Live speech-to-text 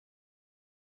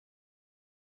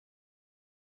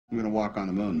I'm gonna walk on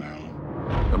the moon, Marilyn.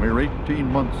 A mere 18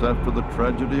 months after the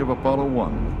tragedy of Apollo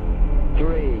 1.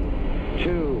 3,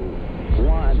 2,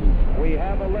 1. We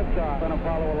have a liftoff on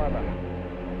Apollo 11.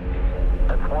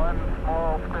 It's one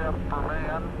small step for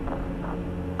man,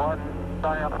 one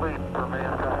giant leap for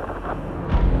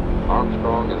mankind.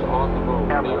 Armstrong is on the moon.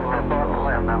 Neil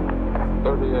Armstrong,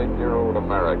 38-year-old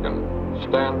American,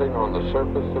 standing on the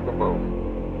surface of the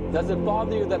moon. Does it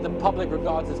bother you that the public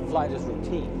regards this flight as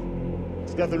routine?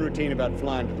 There's nothing routine about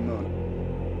flying to the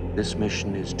moon. This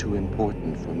mission is too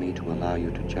important for me to allow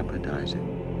you to jeopardize it.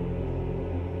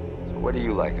 So what do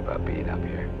you like about being up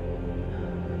here?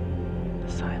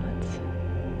 The silence.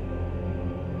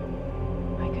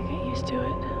 I could get used to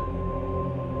it.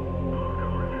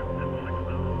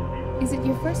 Is it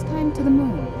your first time to the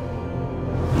moon?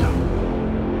 No.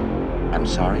 I'm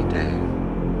sorry, Dave.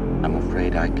 I'm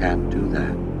afraid I can't do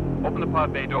that. Open the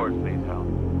pod bay doors, please, Hal.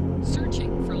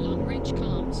 Searching for long-range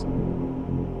comms.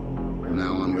 From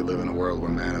now on, we live in a world where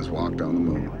man has walked on the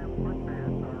moon.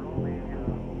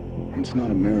 It's not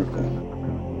a miracle.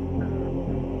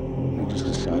 We just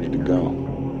decided to go.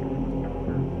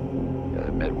 Gotta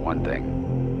admit one thing.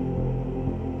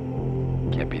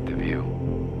 Can't beat the view.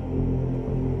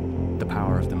 The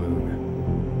power of the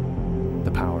moon. The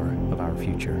power of our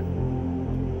future.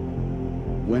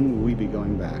 When will we be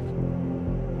going back?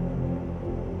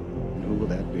 And who will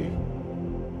that be?